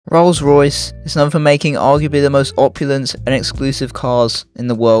Rolls-Royce is known for making arguably the most opulent and exclusive cars in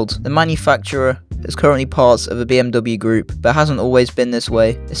the world. The manufacturer is currently part of the BMW group, but hasn't always been this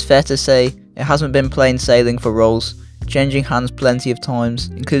way. It's fair to say it hasn't been plain sailing for Rolls, changing hands plenty of times,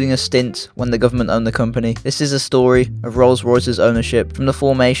 including a stint when the government owned the company. This is a story of Rolls-Royce's ownership from the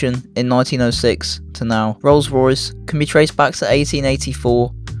formation in 1906 to now. Rolls-Royce can be traced back to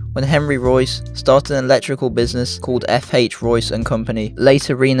 1884, when Henry Royce started an electrical business called F.H. Royce & Company,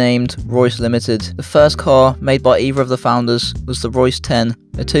 later renamed Royce Limited. The first car made by either of the founders was the Royce 10,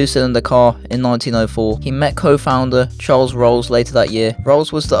 a two-cylinder car in 1904. He met co-founder Charles Rolls later that year.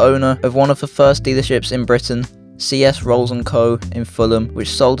 Rolls was the owner of one of the first dealerships in Britain, C.S. Rolls & Co. in Fulham, which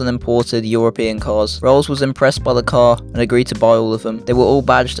sold and imported European cars. Rolls was impressed by the car and agreed to buy all of them. They were all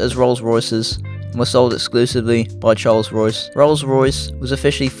badged as Rolls-Royces and were sold exclusively by Charles Royce. Rolls-Royce was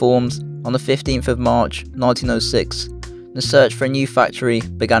officially formed on the 15th of March 1906. The search for a new factory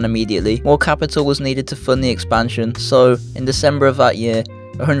began immediately. More capital was needed to fund the expansion, so in December of that year,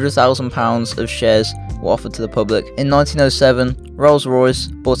 £100,000 of shares were offered to the public. In 1907, Rolls-Royce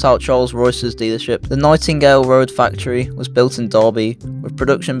bought out Charles Royce's dealership. The Nightingale Road factory was built in Derby, with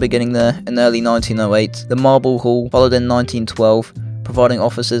production beginning there in early 1908. The Marble Hall followed in 1912, providing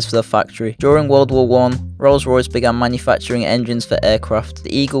offices for the factory. During World War I, Rolls-Royce began manufacturing engines for aircraft.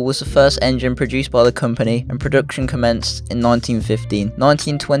 The Eagle was the first engine produced by the company, and production commenced in 1915.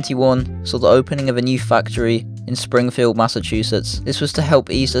 1921 saw the opening of a new factory in Springfield, Massachusetts. This was to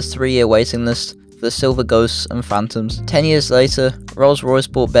help ease the 3-year waiting list for the Silver Ghosts and Phantoms. 10 years later, Rolls-Royce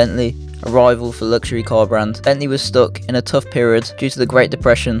bought Bentley, a rival for the luxury car brand. Bentley was stuck in a tough period due to the Great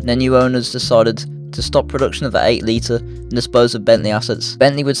Depression, and their new owners decided to stop production of the 8-litre and dispose of Bentley assets.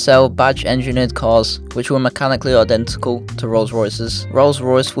 Bentley would sell badge-engineered cars which were mechanically identical to Rolls-Royce's.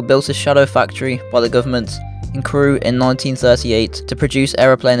 Rolls-Royce were built a shadow factory by the government in Crewe in 1938 to produce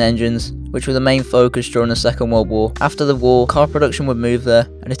aeroplane engines, which were the main focus during the Second World War. After the war, car production would move there,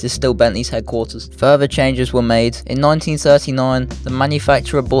 and it is still Bentley's headquarters. Further changes were made. In 1939, the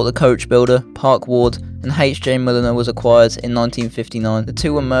manufacturer bought the coach builder, Park Ward, and H.J. Mulliner was acquired in 1959. The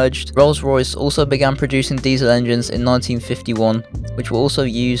two were merged. Rolls-Royce also began producing diesel engines in 1951, which were also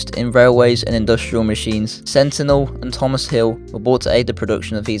used in railways and industrial machines. Sentinel and Thomas Hill were bought to aid the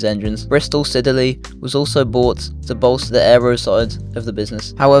production of these engines. Bristol Siddeley was also bought to bolster the aero side of the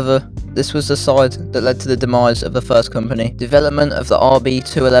business. However, this was the side that led to the demise of the first company. Development of the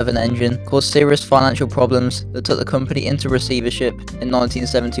RB211 engine caused serious financial problems that took the company into receivership in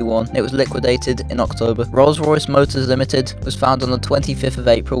 1971. It was liquidated in October. Rolls-Royce Motors Limited was founded on the 25th of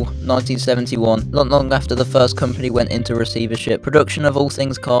April 1971, not long after the first company went into receivership. Production of all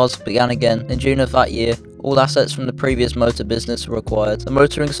things cars began again. In June of that year, all assets from the previous motor business were acquired. The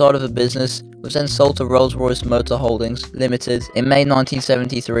motoring side of the business was then sold to Rolls-Royce Motor Holdings Limited in May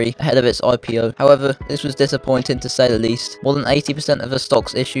 1973 ahead of its IPO. However, this was disappointing to say the least. More than 80% of the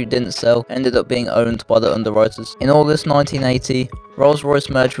stocks issued didn't sell and ended up being owned by the underwriters. In August 1980, Rolls-Royce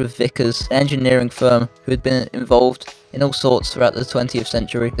merged with Vickers, an engineering firm who had been involved in all sorts throughout the 20th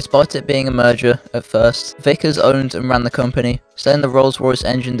century. Despite it being a merger at first, Vickers owned and ran the company, selling the Rolls-Royce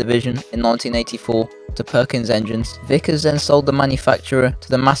engine division in 1984 to Perkins Engines. Vickers then sold the manufacturer to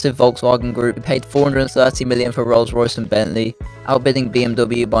the massive Volkswagen Group, who paid $430 million for Rolls-Royce and Bentley, outbidding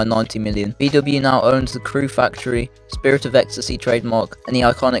BMW by $90 million. VW now owns the Crewe factory, Spirit of Ecstasy trademark, and the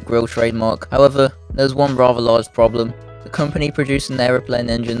iconic grille trademark. However, there's one rather large problem. The company producing the aeroplane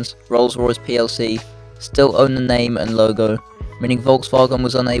engines, Rolls-Royce plc, still owned the name and logo, meaning Volkswagen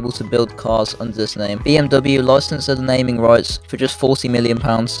was unable to build cars under this name. BMW licensed the naming rights for just £40 million,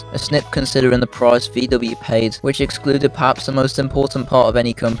 a snip considering the price VW paid, which excluded perhaps the most important part of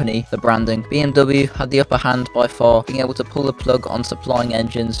any company, the branding. BMW had the upper hand by far, being able to pull the plug on supplying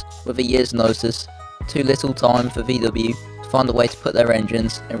engines with a year's notice. Too little time for VW to find a way to put their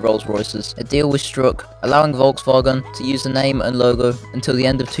engines in Rolls-Royces. A deal was struck, allowing Volkswagen to use the name and logo until the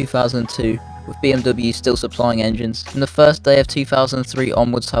end of 2002, with BMW still supplying engines. From the first day of 2003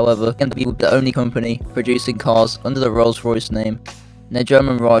 onwards, however, BMW would be the only company producing cars under the Rolls-Royce name, and their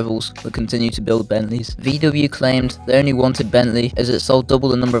German rivals would continue to build Bentleys. VW claimed they only wanted Bentley as it sold double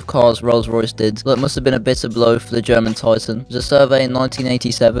the number of cars Rolls-Royce did, though it must have been a bitter blow for the German titan. A survey in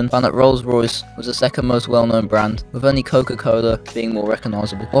 1987 found that Rolls-Royce was the second most well-known brand, with only Coca-Cola being more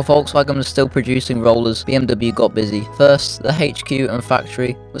recognisable. While Volkswagen was still producing rollers, BMW got busy. First, the HQ and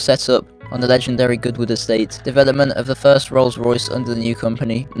factory was set up on the legendary Goodwood estate. Development of the first Rolls-Royce under the new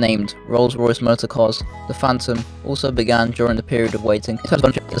company, named Rolls-Royce Motor Cars, the Phantom, also began during the period of waiting. In terms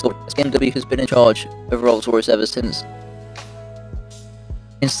of BMW has been in charge of Rolls-Royce ever since,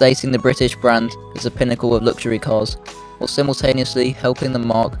 instating the British brand as the pinnacle of luxury cars. while simultaneously helping the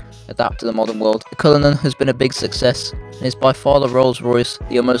marque adapt to the modern world. The Cullinan has been a big success and is by far the Rolls-Royce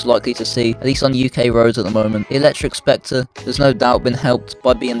that you're most likely to see, at least on UK roads at the moment. The electric Spectre has no doubt been helped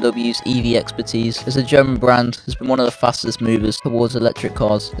by BMW's EV expertise, as the German brand has been one of the fastest movers towards electric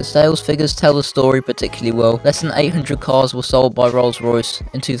cars. The sales figures tell the story particularly well. Less than 800 cars were sold by Rolls-Royce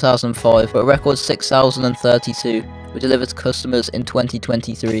in 2005, but a record 6,032 were delivered to customers in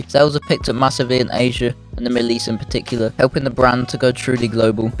 2023. Sales have picked up massively in Asia and the Middle East in particular, helping the brand to go truly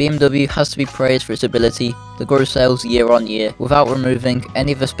global. BMW has to be praised for its ability to grow sales year on year without removing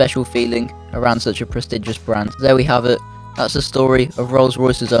any of the special feeling around such a prestigious brand. There we have it. That's the story of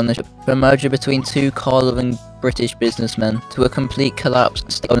Rolls-Royce's ownership, from a merger between two car-loving British businessmen to a complete collapse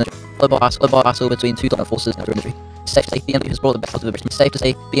of state ownership, followed by a battle between two dominant forces in the industry. It's safe to say BMW has brought the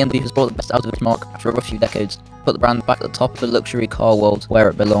best out of the British marque after a rough few decades, to put the brand back at the top of the luxury car world where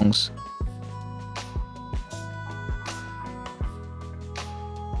it belongs.